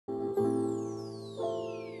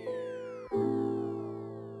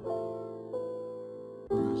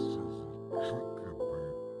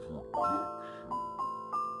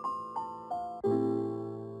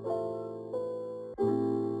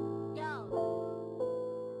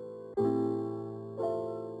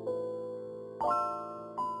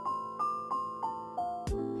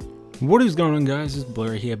What is going on, guys? It's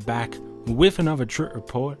Blurriy here, back with another trip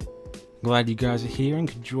report. Glad you guys are here and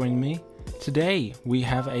could join me. Today we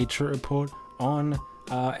have a trip report on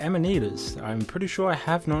Amanitas. I'm pretty sure I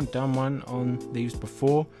have not done one on these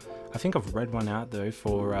before. I think I've read one out though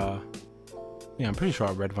for I'm pretty sure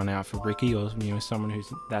I read one out for Ricky, or someone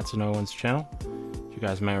that's no one's channel. You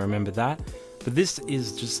guys may remember that. But this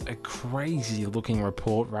is just a crazy looking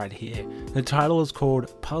report right here. The title is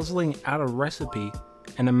called Puzzling Out a Recipe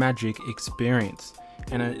and a Magic Experience,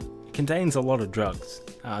 and it contains a lot of drugs.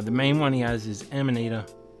 The main one he has is Amanita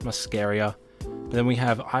Muscaria, but then we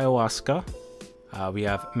have Ayahuasca, we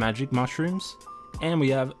have magic mushrooms, and we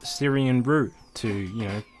have Syrian rue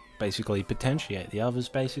to, basically potentiate the others.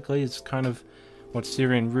 Basically, it's kind of what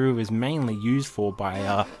Syrian rue is mainly used for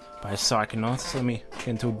by psychonauts. Let me get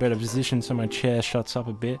into a better position so my chair shuts up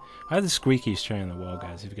a bit. I have the squeakiest chair in the world,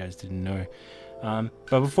 guys, if you guys didn't know.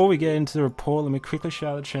 But before we get into the report, let me quickly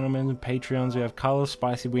shout out the channel members and Patreons. We have Carlos,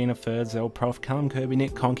 Spicy Wiener, Third, Zell, Prof, Callum, Kirby,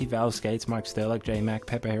 Nick, Conky, Val, Skates, Mike, Sterling, J Mac,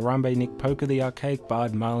 Pepe, Harambe, Nick, Poker, The Archaic,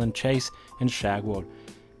 Bard, Marlon, Chase, and Shagward.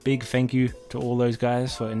 Big thank you to all those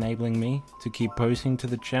guys for enabling me to keep posting to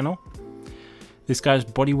the channel. This guy's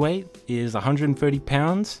body weight is 130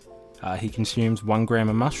 pounds. He consumes 1 gram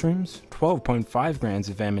of mushrooms, 12.5 grams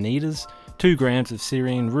of amanitas, 2 grams of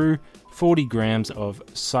Syrian rue, 40 grams of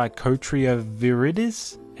Psychotria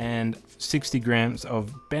viridis, and 60 grams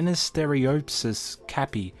of Banisteriopsis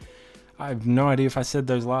capi. I have no idea if I said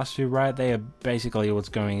those last two right. They are basically what's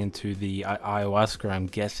going into the ayahuasca, I'm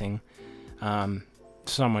guessing.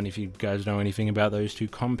 Someone, if you guys know anything about those two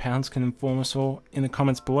compounds, can inform us all in the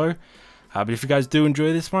comments below. But if you guys do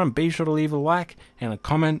enjoy this one, be sure to leave a like and a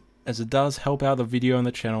comment, as it does help out the video and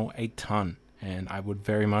the channel a ton, and I would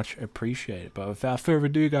very much appreciate it. But without further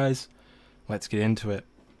ado, guys, let's get into it.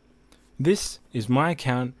 This is my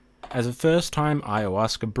account as a first-time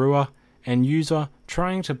ayahuasca brewer and user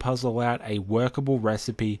trying to puzzle out a workable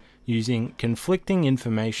recipe using conflicting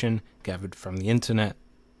information gathered from the internet.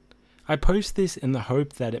 I post this in the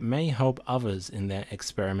hope that it may help others in their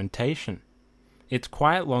experimentation. It's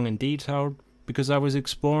quite long and detailed because I was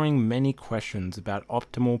exploring many questions about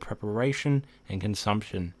optimal preparation and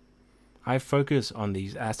consumption. I focus on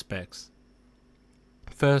these aspects.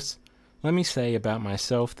 First, let me say about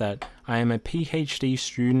myself that I am a PhD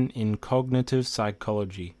student in cognitive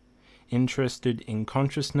psychology, interested in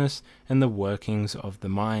consciousness and the workings of the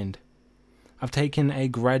mind. I've taken a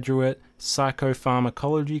graduate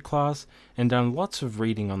psychopharmacology class and done lots of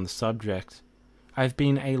reading on the subject. I've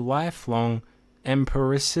been a lifelong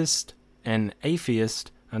empiricist and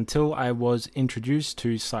atheist until I was introduced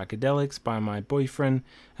to psychedelics by my boyfriend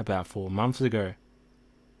about 4 months ago,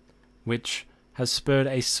 which has spurred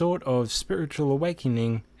a sort of spiritual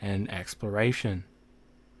awakening and exploration.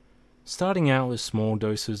 Starting out with small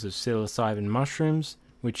doses of psilocybin mushrooms,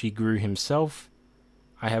 which he grew himself,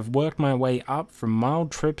 I have worked my way up from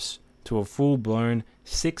mild trips to a full-blown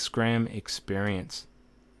 6-gram experience.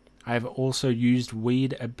 I have also used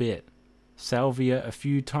weed a bit, salvia a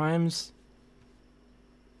few times.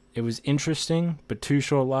 It was interesting, but too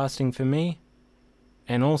short-lasting for me,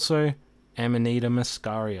 and also Amanita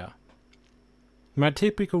Muscaria. My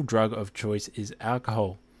typical drug of choice is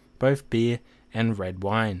alcohol, both beer and red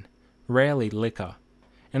wine, rarely liquor,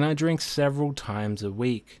 and I drink several times a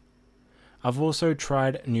week. I've also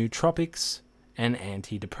tried nootropics and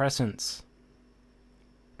antidepressants.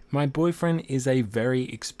 My boyfriend is a very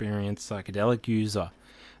experienced psychedelic user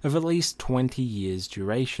of at least 20 years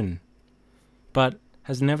duration, but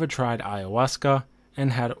has never tried ayahuasca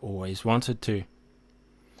and had always wanted to.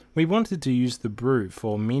 We wanted to use the brew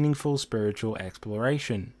for meaningful spiritual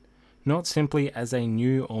exploration, not simply as a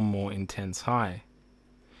new or more intense high.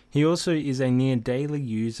 He also is a near daily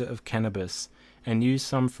user of cannabis and used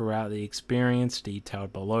some throughout the experience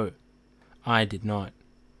detailed below. I did not.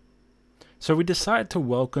 So we decided to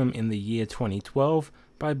welcome in the year 2012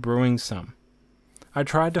 by brewing some. I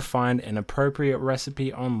tried to find an appropriate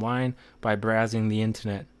recipe online by browsing the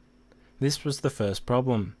internet. This was the first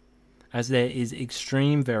problem, as there is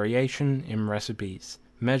extreme variation in recipes,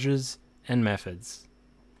 measures, and methods.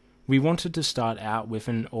 We wanted to start out with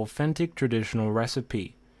an authentic traditional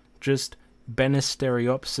recipe, just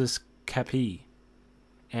Banisteriopsis capi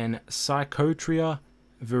and Psychotria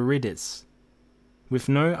viridis, with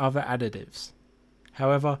no other additives.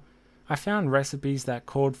 However, I found recipes that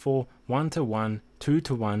called for 1:1,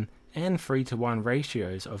 2:1, and 3:1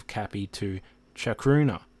 ratios of capi to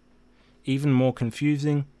chacruna. Even more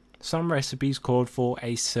confusing, some recipes called for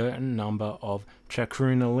a certain number of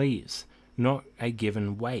chacruna leaves, not a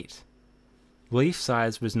given weight. Leaf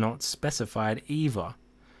size was not specified either,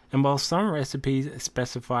 and while some recipes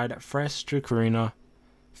specified fresh chacruna,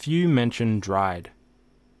 few mentioned dried.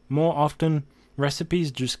 More often,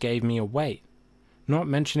 recipes just gave me a weight, not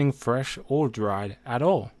mentioning fresh or dried at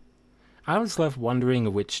all. I was left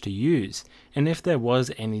wondering which to use, and if there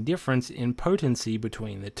was any difference in potency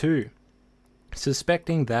between the two,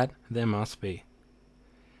 suspecting that there must be.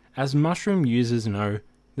 As mushroom users know,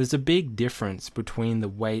 there's a big difference between the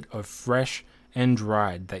weight of fresh and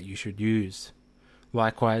dried that you should use.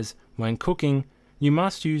 Likewise, when cooking, you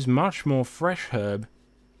must use much more fresh herb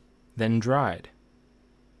than dried.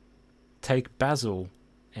 Take basil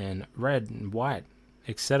and red and white,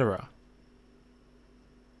 etc.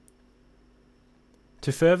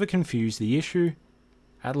 To further confuse the issue,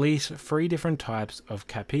 at least 3 different types of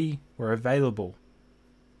kapi were available,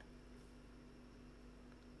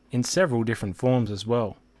 in several different forms as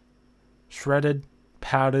well: shredded,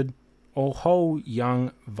 powdered, or whole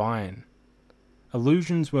young vine.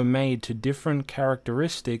 Allusions were made to different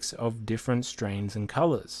characteristics of different strains and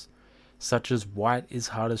colors, such as white is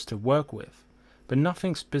hardest to work with, but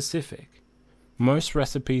nothing specific. Most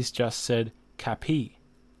recipes just said kapi.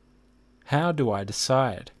 How do I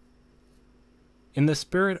decide? In the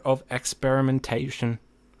spirit of experimentation,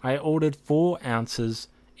 I ordered 4 ounces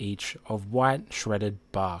each of white shredded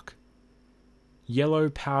bark, yellow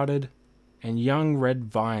powdered, and young red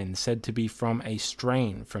vine said to be from a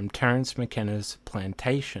strain from Terence McKenna's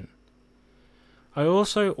plantation. I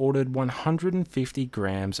also ordered 150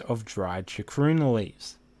 grams of dried chacruna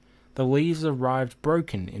leaves. The leaves arrived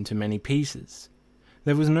broken into many pieces.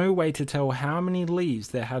 There was no way to tell how many leaves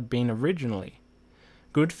there had been originally.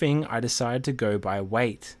 Good thing I decided to go by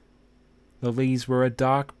weight. The leaves were a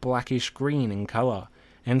dark blackish green in color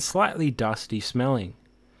and slightly dusty smelling.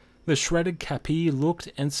 The shredded kapi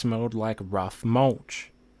looked and smelled like rough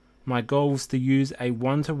mulch. My goal was to use a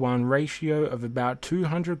 1-to-1 ratio of about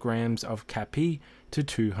 200 grams of kapi to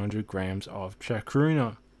 200 grams of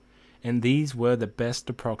chacruna, and these were the best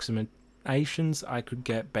approximations I could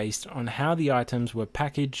get based on how the items were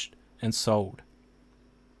packaged and sold.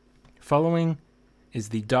 Following is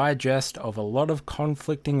the digest of a lot of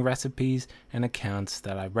conflicting recipes and accounts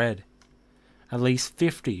that I read, at least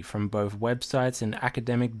 50 from both websites and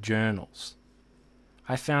academic journals.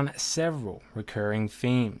 I found several recurring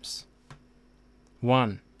themes.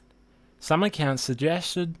 1. Some accounts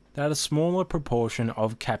suggested that a smaller proportion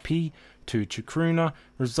of kapi to chacruna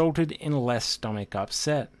resulted in less stomach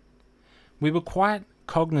upset. We were quite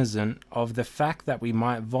cognizant of the fact that we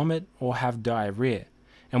might vomit or have diarrhea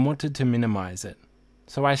and wanted to minimize it,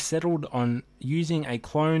 so I settled on using a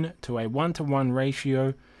clone to a 1-to-1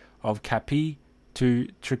 ratio of kapi to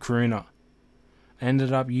chacruna. I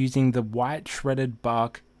ended up using the white shredded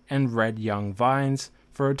bark and red young vines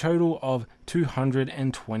for a total of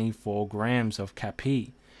 224 grams of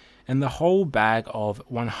kapi and the whole bag of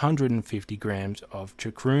 150 grams of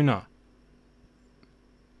chacruna.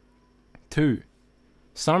 2.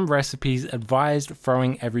 Some recipes advised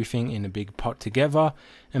throwing everything in a big pot together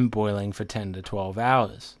and boiling for 10 to 12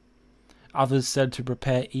 hours. Others said to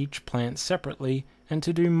prepare each plant separately and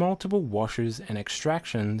to do multiple washes and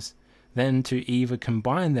extractions, then to either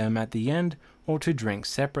combine them at the end or to drink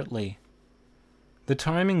separately. The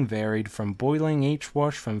timing varied from boiling each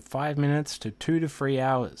wash from 5 minutes to 2 to 3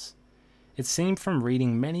 hours. It seemed from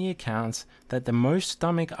reading many accounts that the most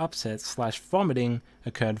stomach upset/vomiting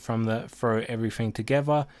occurred from the throw everything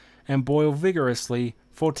together and boil vigorously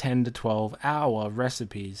for 10 to 12 hour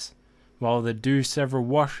recipes, while the do several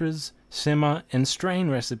washes, simmer, and strain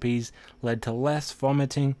recipes led to less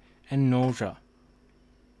vomiting and nausea.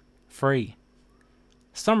 3.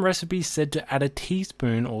 Some recipes said to add a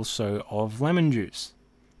teaspoon or so of lemon juice,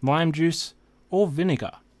 lime juice, or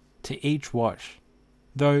vinegar to each wash,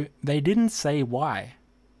 though they didn't say why.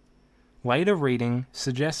 Later reading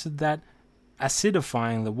suggested that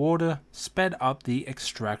acidifying the water sped up the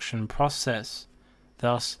extraction process,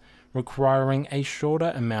 thus requiring a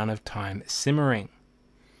shorter amount of time simmering.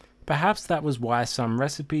 Perhaps that was why some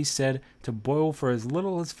recipes said to boil for as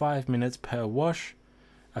little as 5 minutes per wash.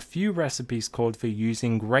 A few recipes called for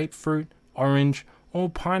using grapefruit, orange, or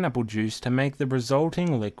pineapple juice to make the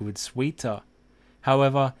resulting liquid sweeter.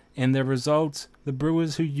 However, in their results, the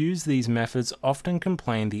brewers who used these methods often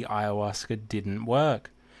complained the ayahuasca didn't work,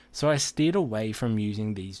 so I steered away from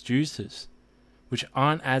using these juices, which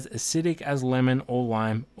aren't as acidic as lemon or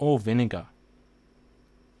lime or vinegar.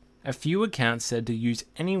 A few accounts said to use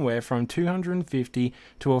anywhere from 250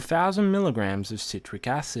 to 1,000 milligrams of citric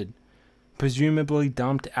acid, presumably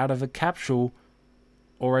dumped out of a capsule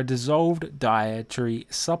or a dissolved dietary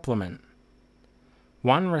supplement.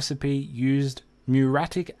 One recipe used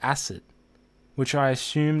muriatic acid, which I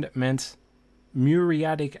assumed meant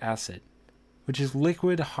muriatic acid, which is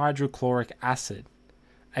liquid hydrochloric acid,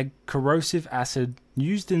 a corrosive acid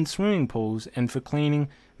used in swimming pools and for cleaning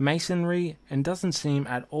masonry, and doesn't seem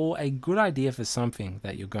at all a good idea for something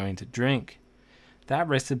that you're going to drink. That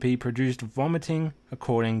recipe produced vomiting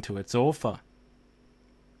according to its author.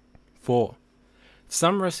 4.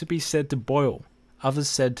 Some recipes said to boil, others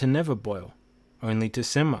said to never boil, only to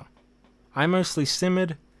simmer. I mostly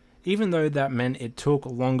simmered, even though that meant it took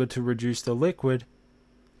longer to reduce the liquid.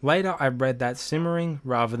 Later I read that simmering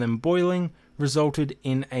rather than boiling resulted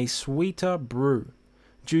in a sweeter brew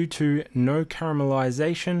due to no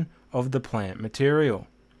caramelization of the plant material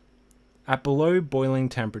at below boiling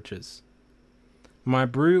temperatures. My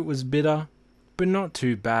brew was bitter, but not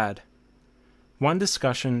too bad. One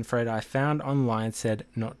discussion thread I found online said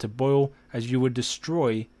not to boil as you would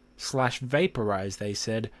destroy/vaporize, they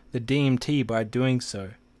said, the DMT by doing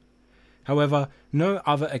so. However, no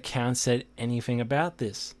other account said anything about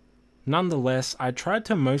this. Nonetheless, I tried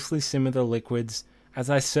to mostly simmer the liquids as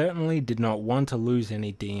I certainly did not want to lose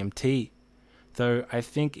any DMT, though I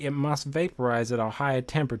think it must vaporize at a higher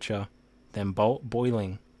temperature than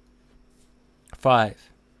boiling.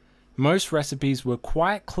 5. Most recipes were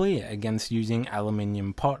quite clear against using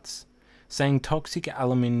aluminium pots, saying toxic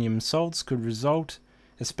aluminium salts could result,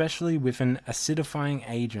 especially with an acidifying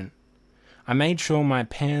agent. I made sure my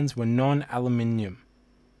pans were non-aluminium.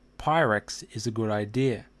 Pyrex is a good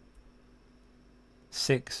idea.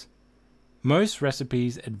 6. Most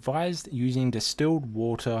recipes advised using distilled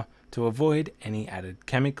water to avoid any added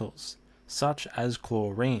chemicals, such as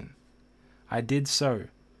chlorine. I did so,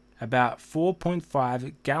 about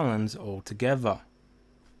 4.5 gallons altogether.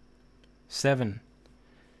 7.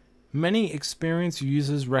 Many experienced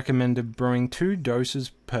users recommended brewing 2 doses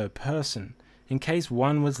per person, in case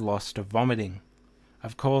one was lost to vomiting.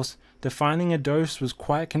 Of course, defining a dose was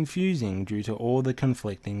quite confusing due to all the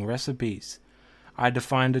conflicting recipes. I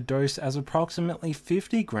defined a dose as approximately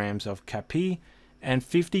 50 grams of kapi and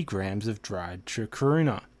 50 grams of dried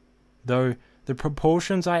chacruna, though the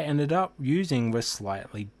proportions I ended up using were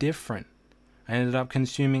slightly different. I ended up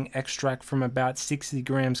consuming extract from about 60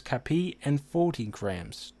 grams kapi and 40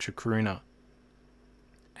 grams chacruna.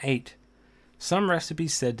 8. Some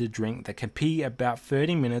recipes said to drink the kapi about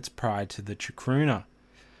 30 minutes prior to the chacruna.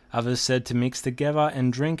 Others said to mix together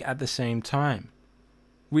and drink at the same time.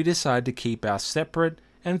 We decided to keep ours separate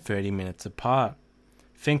and 30 minutes apart,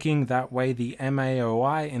 thinking that way the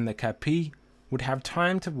MAOI in the kapi would have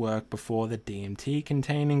time to work before the DMT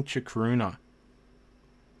containing chacruna.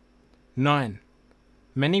 9.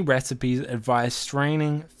 Many recipes advise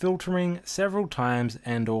straining, filtering several times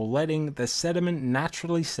and or letting the sediment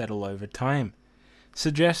naturally settle over time,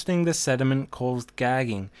 suggesting the sediment caused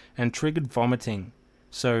gagging and triggered vomiting,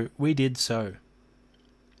 so we did so.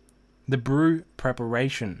 The brew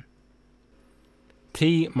preparation.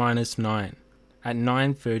 T-9 at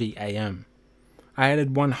 9:30 AM. I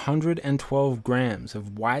added 112 grams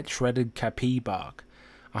of white shredded kapi bark,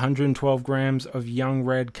 112 grams of young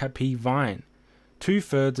red kapi vine,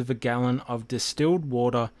 2/3 of a gallon of distilled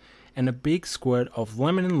water, and a big squirt of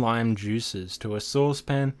lemon and lime juices to a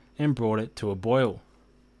saucepan and brought it to a boil.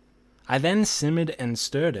 I then simmered and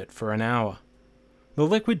stirred it for an hour. The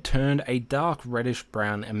liquid turned a dark reddish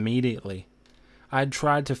brown immediately. I had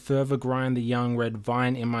tried to further grind the young red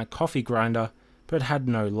vine in my coffee grinder, but had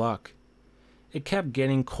no luck. It kept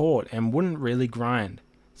getting caught and wouldn't really grind,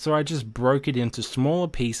 so I just broke it into smaller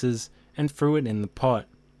pieces and threw it in the pot.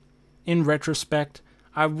 In retrospect,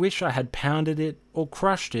 I wish I had pounded it or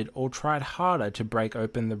crushed it or tried harder to break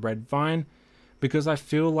open the red vine, because I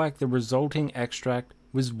feel like the resulting extract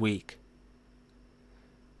was weak.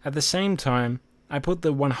 At the same time, I put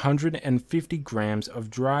the 150 grams of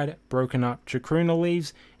dried, broken up chacruna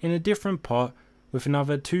leaves in a different pot with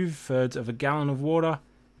another 2/3 of a gallon of water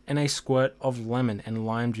and a squirt of lemon and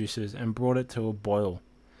lime juices and brought it to a boil.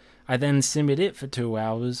 I then simmered it for 2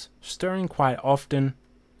 hours, stirring quite often.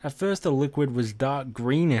 At first the liquid was dark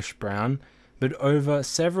greenish brown, but over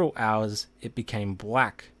several hours it became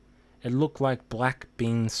black. It looked like black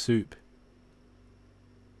bean soup.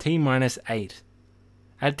 T-8.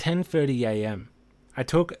 At 10:30 AM, I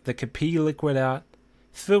took the kapi liquid out,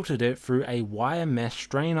 filtered it through a wire mesh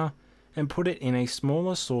strainer, and put it in a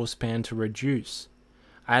smaller saucepan to reduce.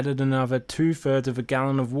 I added another 2/3 of a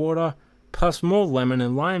gallon of water, plus more lemon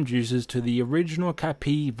and lime juices to the original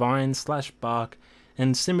kapi vine/bark,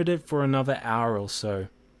 and simmered it for another hour or so.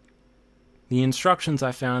 The instructions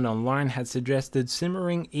I found online had suggested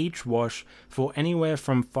simmering each wash for anywhere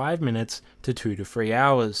from 5 minutes to 2 to 3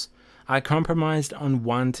 hours. I compromised on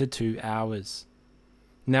 1 to 2 hours.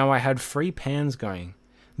 Now I had 3 pans going,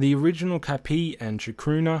 the original Kapi and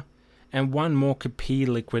Chacruna, and 1 more Kapi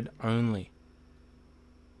liquid only.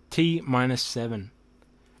 T-7.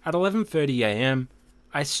 At 11:30 AM,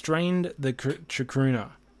 I strained the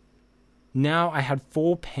Chacruna. Now I had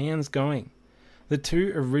 4 pans going, the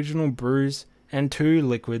 2 original brews and 2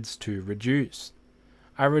 liquids to reduce.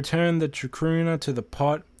 I returned the Chacruna to the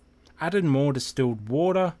pot, added more distilled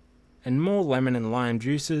water and more lemon and lime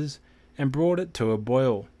juices, and brought it to a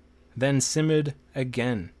boil, then simmered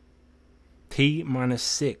again.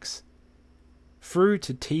 T-6. Through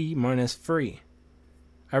to T-3.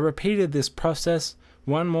 I repeated this process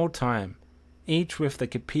 1 more time, each with the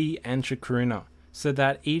Kapi and Chacruna, so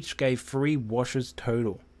that each gave 3 washes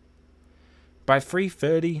total. By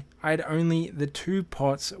 3:30, I had only the 2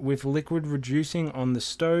 pots with liquid reducing on the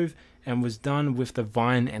stove and was done with the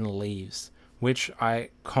vine and leaves, which I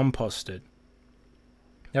composted.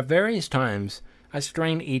 At various times, I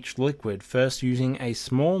strained each liquid, first using a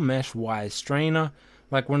small mesh wire strainer,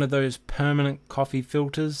 like one of those permanent coffee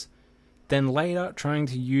filters, then later trying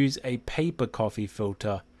to use a paper coffee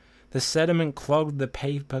filter. The sediment clogged the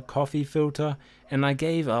paper coffee filter, and I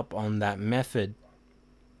gave up on that method.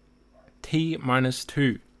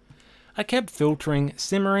 T-2. I kept filtering,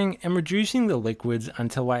 simmering, and reducing the liquids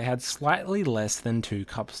until I had slightly less than 2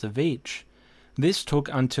 cups of each. This took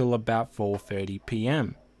until about 4:30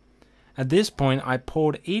 PM. At this point, I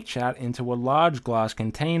poured each out into a large glass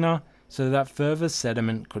container so that further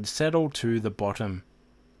sediment could settle to the bottom.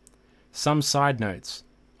 Some side notes,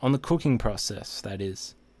 on the cooking process, that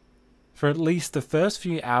is. For at least the first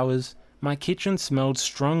few hours, my kitchen smelled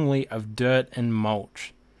strongly of dirt and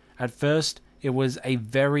mulch. At first, it was a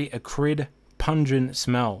very acrid, pungent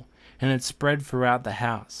smell, and it spread throughout the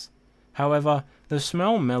house. However, the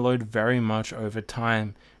smell mellowed very much over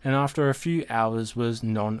time, and after a few hours was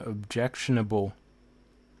non-objectionable.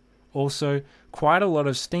 Also, quite a lot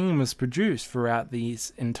of steam was produced throughout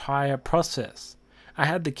this entire process. I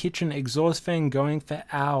had the kitchen exhaust fan going for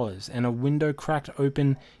hours and a window cracked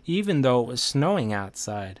open even though it was snowing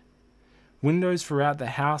outside. Windows throughout the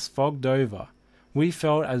house fogged over. We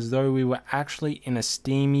felt as though we were actually in a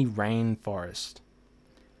steamy rainforest.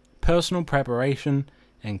 Personal preparation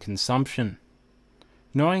and consumption.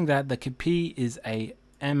 Knowing that the Kapi is a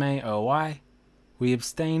MAOI, we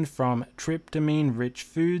abstained from tryptamine-rich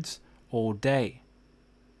foods all day,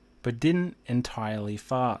 but didn't entirely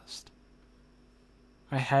fast.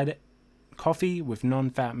 I had coffee with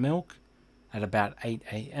non-fat milk at about 8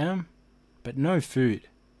 AM, but no food.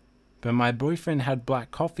 But my boyfriend had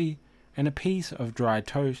black coffee and a piece of dry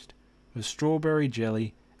toast with strawberry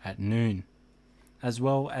jelly at noon, as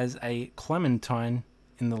well as a clementine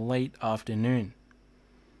in the late afternoon.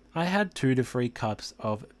 I had 2 to 3 cups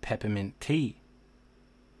of peppermint tea.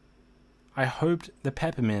 I hoped the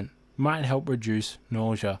peppermint might help reduce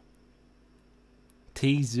nausea.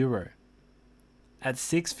 T0. At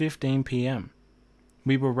 6:15 PM,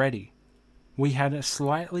 we were ready. We had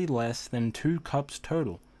slightly less than 2 cups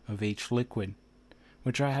total of each liquid,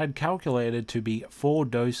 which I had calculated to be 4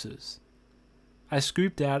 doses. I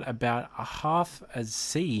scooped out about a half a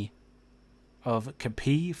C of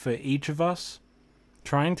Kapi for each of us,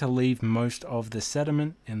 trying to leave most of the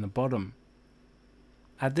sediment in the bottom.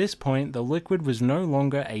 At this point, the liquid was no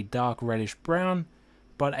longer a dark reddish brown,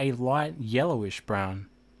 but a light yellowish brown.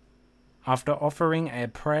 After offering a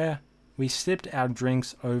prayer, we sipped our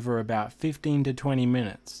drinks over about 15 to 20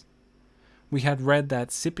 minutes. We had read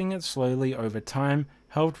that sipping it slowly over time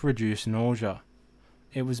helped reduce nausea.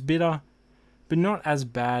 It was bitter, but not as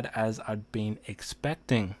bad as I'd been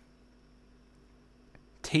expecting.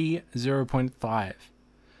 T0.5.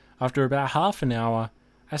 After about half an hour,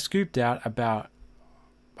 I scooped out about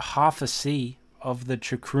half a C of the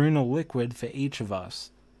chacruna liquid for each of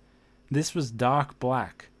us. This was dark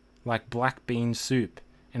black, like black bean soup,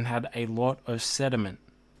 and had a lot of sediment.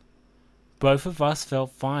 Both of us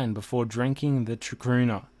felt fine before drinking the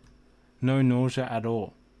chacruna. No nausea at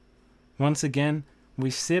all. Once again,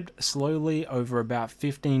 we sipped slowly over about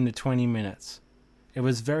 15 to 20 minutes. It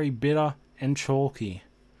was very bitter and chalky,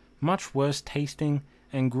 much worse tasting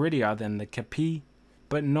and grittier than the Kapi,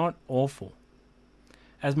 but not awful.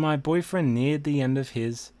 As my boyfriend neared the end of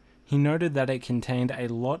his, he noted that it contained a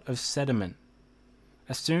lot of sediment.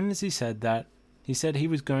 As soon as he said that, he said he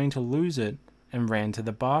was going to lose it and ran to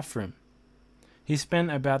the bathroom. He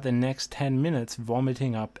spent about the next 10 minutes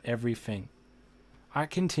vomiting up everything. I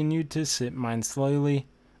continued to sip mine slowly,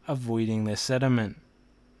 avoiding the sediment.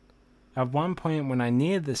 At one point when I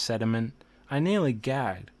neared the sediment, I nearly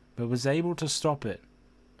gagged, but was able to stop it.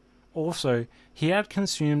 Also, he had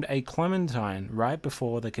consumed a clementine right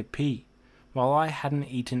before the Kapi, while I hadn't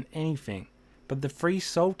eaten anything but the free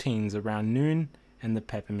saltines around noon and the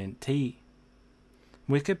peppermint tea.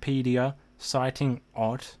 Wikipedia, citing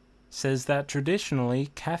Ott, says that traditionally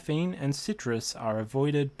caffeine and citrus are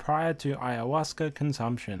avoided prior to ayahuasca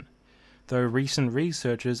consumption, though recent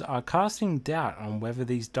researchers are casting doubt on whether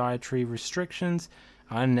these dietary restrictions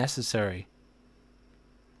are necessary.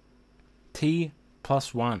 T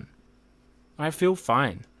plus 1. I feel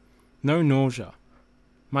fine. No nausea.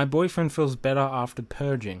 My boyfriend feels better after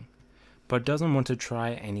purging, but doesn't want to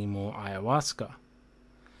try any more ayahuasca.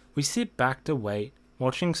 We sit back to wait,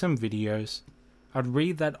 watching some videos. I'd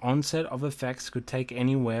read that onset of effects could take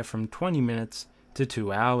anywhere from 20 minutes to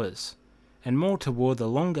 2 hours, and more toward the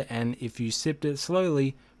longer end if you sipped it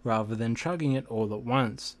slowly rather than chugging it all at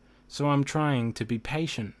once, so I'm trying to be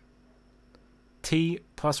patient. T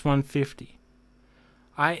plus 150.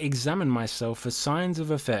 I examine myself for signs of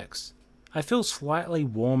effects. I feel slightly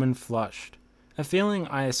warm and flushed, a feeling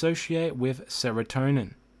I associate with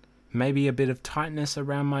serotonin. Maybe a bit of tightness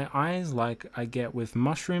around my eyes like I get with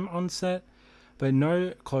mushroom onset, but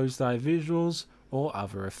no closed eye visuals or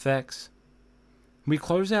other effects. We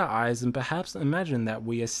close our eyes and perhaps imagine that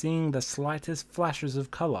we are seeing the slightest flashes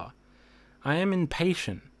of color. I am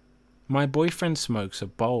impatient. My boyfriend smokes a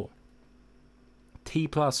bowl. T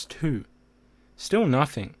plus 2. Still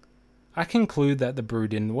nothing. I conclude that the brew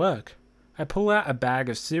didn't work. I pull out a bag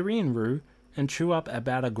of Syrian rue and chew up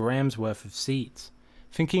about 1 gram's worth of seeds,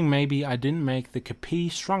 thinking maybe I didn't make the kapi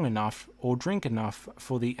strong enough or drink enough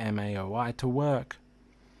for the MAOI to work.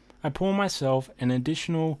 I pour myself an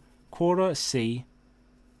additional quarter C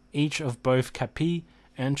each of both kapi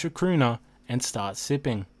and chacruna and start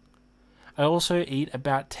sipping. I also eat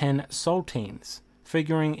about 10 saltines,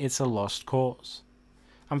 figuring it's a lost cause.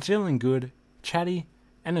 I'm feeling good, chatty,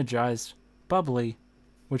 energized, bubbly,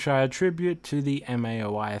 which I attribute to the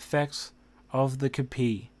MAOI effects of the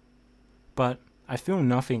kapi, but I feel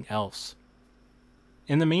nothing else.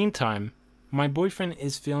 In the meantime, my boyfriend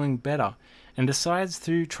is feeling better and decides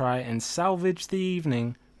to try and salvage the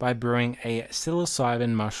evening by brewing a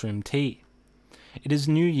psilocybin mushroom tea. It is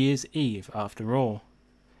New Year's Eve after all,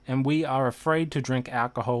 and we are afraid to drink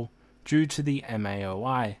alcohol due to the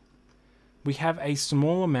MAOI. We have a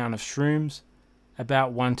small amount of shrooms,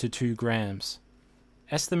 about 1 to 2 grams,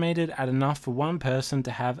 estimated at enough for one person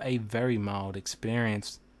to have a very mild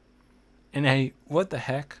experience. In a what the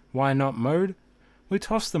heck, why not mode, we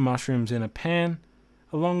toss the mushrooms in a pan,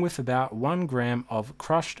 along with about 1 gram of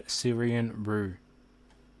crushed Syrian rue.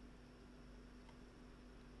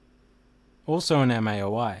 Also an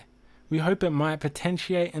MAOI, we hope it might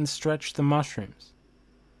potentiate and stretch the mushrooms.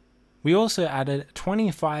 We also added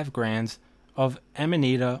 25 grams of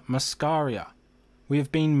Amanita Muscaria. We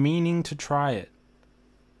have been meaning to try it.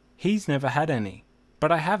 He's never had any,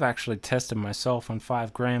 but I have actually tested myself on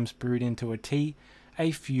 5 grams brewed into a tea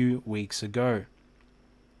a few weeks ago.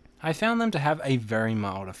 I found them to have a very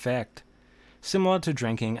mild effect, similar to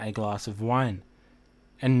drinking a glass of wine,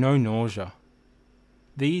 and no nausea.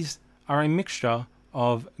 These are a mixture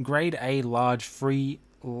of grade A large free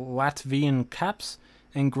Latvian caps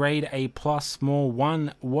and grade A plus small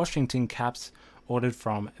 1 Washington caps ordered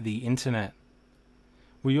from the internet.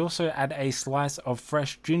 We also add a slice of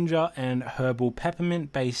fresh ginger and herbal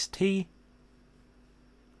peppermint based tea,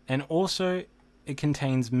 and also it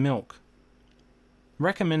contains milk,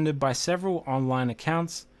 recommended by several online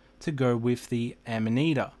accounts to go with the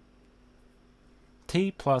Amanita.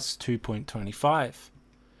 T plus 2.25.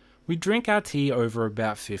 We drink our tea over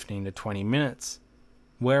about 15 to 20 minutes,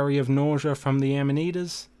 wary of nausea from the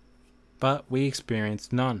Amanitas, but we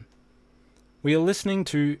experienced none. We are listening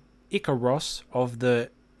to Icaros of the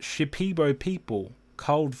Shipibo people,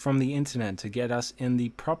 culled from the internet to get us in the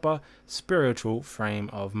proper spiritual frame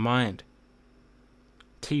of mind.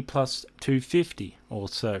 T plus 250 or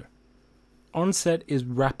so. Onset is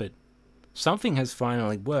rapid. Something has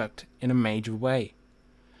finally worked in a major way.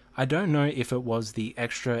 I don't know if it was the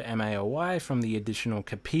extra MAOI from the additional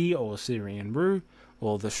kapi or Syrian rue,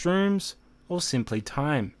 or the shrooms, or simply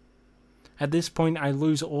time. At this point I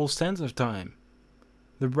lose all sense of time.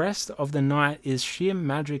 The rest of the night is sheer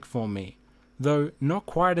magic for me, though not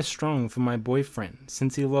quite as strong for my boyfriend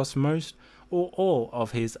since he lost most or all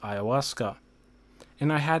of his ayahuasca,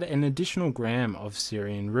 and I had an additional gram of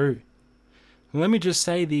Syrian rue. Let me just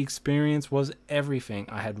say the experience was everything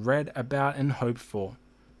I had read about and hoped for.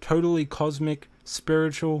 Totally cosmic,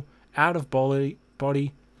 spiritual, out of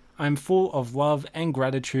body. I'm full of love and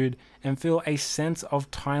gratitude and feel a sense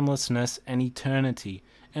of timelessness and eternity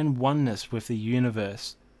and oneness with the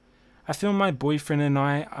universe. I feel my boyfriend and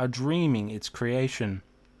I are dreaming its creation.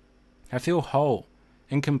 I feel whole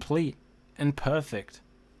and complete and perfect.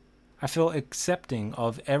 I feel accepting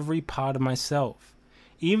of every part of myself,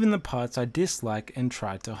 even the parts I dislike and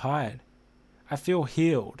try to hide. I feel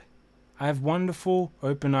healed. I have wonderful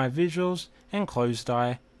open eye visuals and closed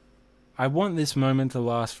eye. I want this moment to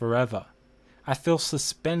last forever. I feel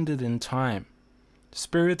suspended in time.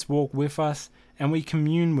 Spirits walk with us and we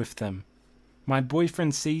commune with them. My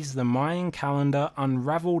boyfriend sees the Mayan calendar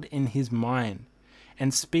unraveled in his mind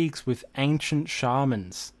and speaks with ancient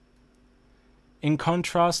shamans. In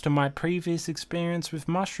contrast to my previous experience with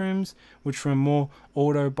mushrooms, which were more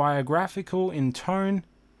autobiographical in tone,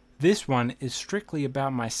 this one is strictly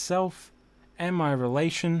about myself and my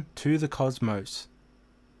relation to the cosmos.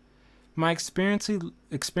 My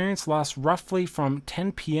experience lasts roughly from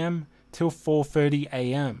 10 p.m. till 4:30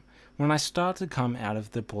 a.m. when I start to come out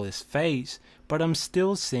of the bliss phase, but I'm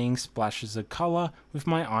still seeing splashes of color with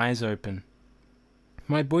my eyes open.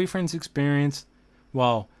 My boyfriend's experience,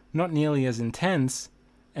 while not nearly as intense,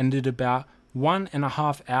 ended about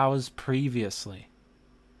 1.5 hours previously.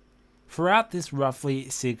 Throughout this roughly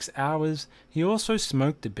 6 hours, he also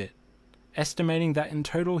smoked a bit, estimating that in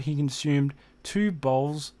total he consumed 2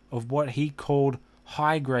 bowls of what he called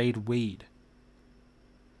high-grade weed.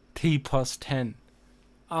 T+10.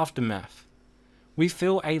 Aftermath. We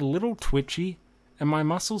feel a little twitchy, and my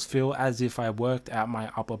muscles feel as if I worked out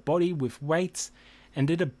my upper body with weights and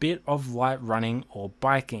did a bit of light running or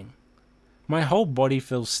biking. My whole body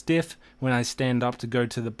feels stiff when I stand up to go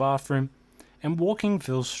to the bathroom, and walking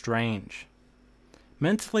feels strange.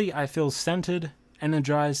 Mentally, I feel centered,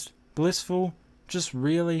 energized, blissful, just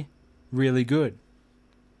really, really good.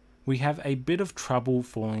 We have a bit of trouble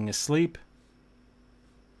falling asleep.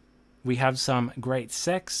 We have some great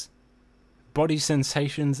sex. Body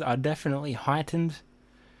sensations are definitely heightened,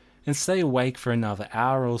 and stay awake for another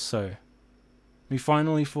hour or so. We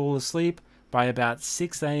finally fall asleep by about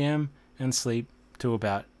 6 a.m. and sleep to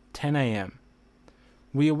about 10 a.m.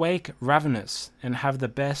 We awake ravenous and have the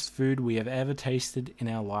best food we have ever tasted in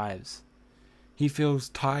our lives. He feels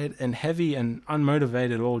tired and heavy and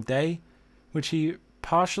unmotivated all day, which he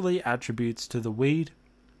partially attributes to the weed,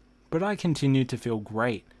 but I continue to feel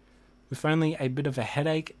great, with only a bit of a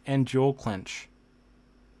headache and jaw clench.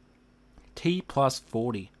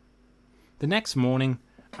 T+40. The next morning,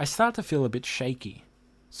 I start to feel a bit shaky,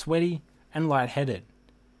 sweaty, and lightheaded,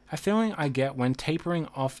 a feeling I get when tapering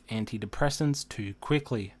off antidepressants too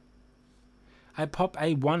quickly. I pop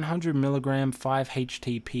a 100mg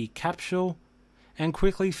 5-HTP capsule and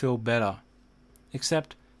quickly feel better,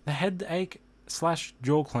 except the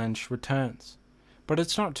headache/jaw clench returns, but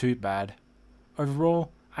it's not too bad.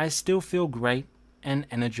 Overall, I still feel great and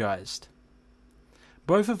energized.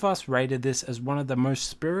 Both of us rated this as one of the most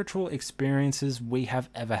spiritual experiences we have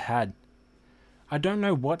ever had. I don't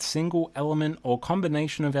know what single element or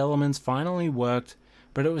combination of elements finally worked,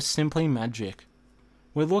 but it was simply magic.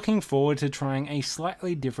 We're looking forward to trying a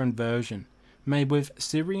slightly different version, made with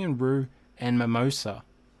Syrian rue and mimosa,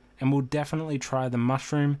 and we'll definitely try the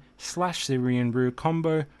mushroom/Syrian rue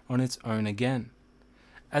combo on its own again,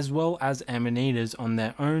 as well as amanitas on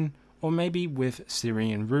their own, or maybe with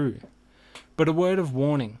Syrian rue. But a word of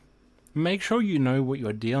warning, make sure you know what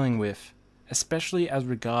you're dealing with, especially as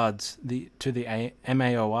regards to the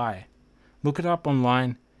MAOI. Look it up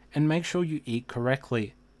online and make sure you eat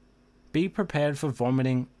correctly. Be prepared for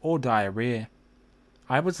vomiting or diarrhea.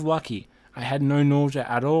 I was lucky, I had no nausea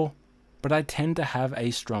at all, but I tend to have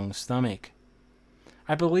a strong stomach.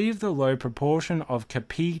 I believe the low proportion of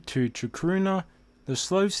kapi to chacruna, the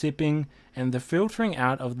slow sipping, and the filtering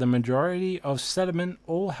out of the majority of sediment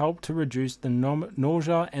all help to reduce the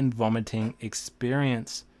nausea and vomiting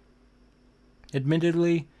experience.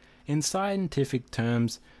 Admittedly, in scientific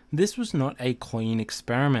terms, this was not a clean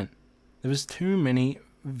experiment. There was too many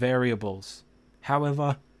variables.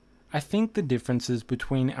 However, I think the differences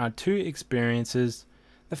between our two experiences,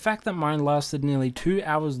 the fact that mine lasted nearly 2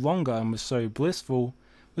 hours longer and was so blissful,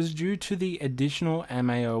 was due to the additional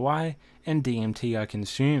MAOI and DMT I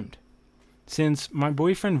consumed. Since my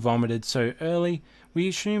boyfriend vomited so early, we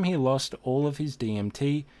assume he lost all of his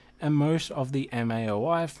DMT and most of the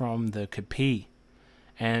MAOI from the kapi.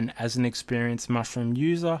 And as an experienced mushroom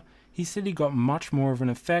user, he said he got much more of an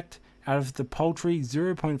effect out of the paltry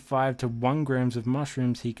 0.5 to 1 grams of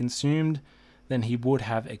mushrooms he consumed than he would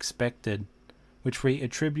have expected, which we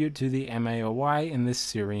attribute to the MAOI in this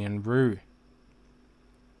Syrian rue.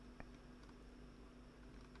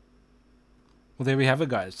 Well, there we have it,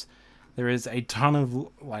 guys. There is a ton of,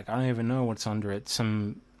 I don't even know what's under it,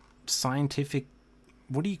 some scientific,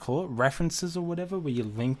 what do you call it, references or whatever, where you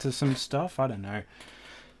link to some stuff, I don't know.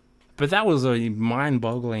 But that was a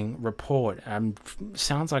mind-boggling report.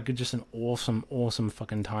 Sounds like just an awesome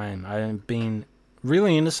fucking time. I've been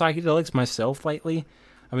really into psychedelics myself lately.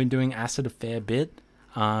 I've been doing acid a fair bit.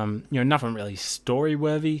 Nothing really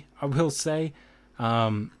story-worthy, I will say.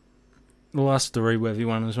 The last story-worthy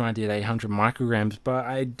one was when I did 800 micrograms, but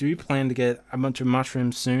I do plan to get a bunch of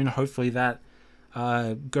mushrooms soon. Hopefully that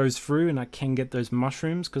goes through and I can get those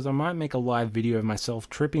mushrooms, because I might make a live video of myself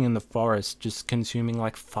tripping in the forest, just consuming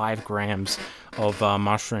like 5 grams of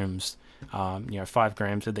mushrooms. 5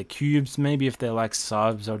 grams of the cubes. Maybe if they're like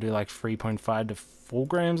subs, I'll do like 3.5 to 4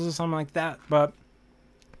 grams or something like that. But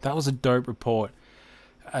that was a dope report.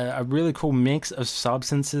 A really cool mix of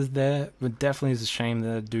substances there, but definitely is a shame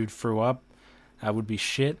that a dude threw up. That would be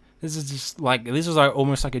shit. This was like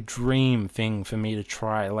almost like a dream thing for me to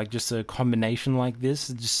try. Like just a combination like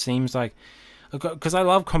this. It just seems like, because I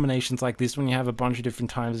love combinations like this when you have a bunch of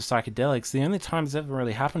different times of psychedelics. The only time it's ever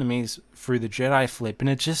really happened to me is through the Jedi flip, and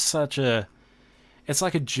it's just it's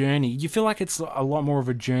like a journey. You feel like it's a lot more of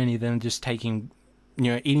a journey than just taking,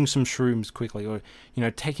 eating some shrooms quickly, or,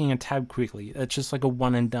 taking a tab quickly. It's just like a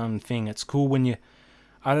one and done thing. It's cool when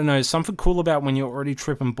I don't know, something cool about when you're already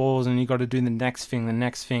tripping balls and you got to do the next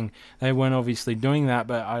thing. They weren't obviously doing that,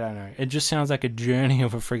 but I don't know. It just sounds like a journey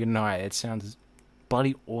of a friggin' night. It sounds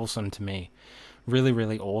bloody awesome to me. Really,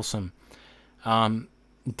 really awesome.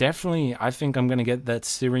 Definitely, I think I'm going to get that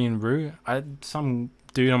Syrian roux. Some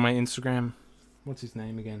dude on my Instagram, what's his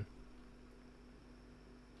name again?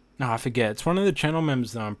 No, I forget. It's one of the channel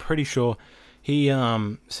members though. I'm pretty sure he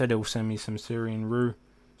said he'll send me some Syrian roux.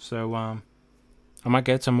 So I might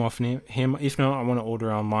get some off him. If not, I want to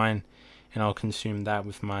order online and I'll consume that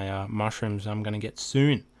with my mushrooms I'm going to get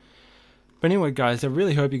soon. But anyway, guys, I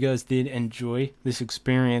really hope you guys did enjoy this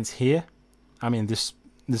experience here. I mean, this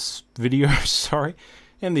video, sorry,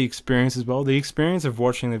 and the experience as well. The experience of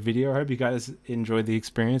watching the video. I hope you guys enjoyed the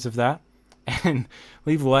experience of that. And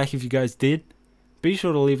leave a like if you guys did. Be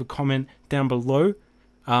sure to leave a comment down below.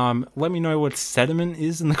 Let me know what sediment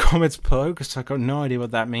is in the comments below, because I got no idea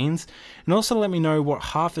what that means. And also let me know what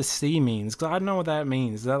half a C means, because I don't know what that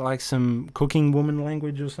means. Is that like some cooking woman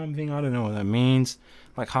language or something? I don't know what that means.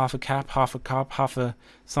 Like half a cap, half a cup, half a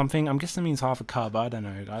something. I'm guessing it means half a cup. I don't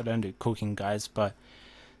know. I don't do cooking, guys. But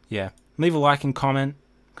yeah, leave a like and comment,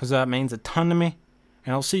 because that means a ton to me.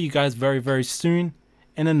 And I'll see you guys very, very soon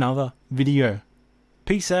in another video.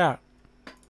 Peace out.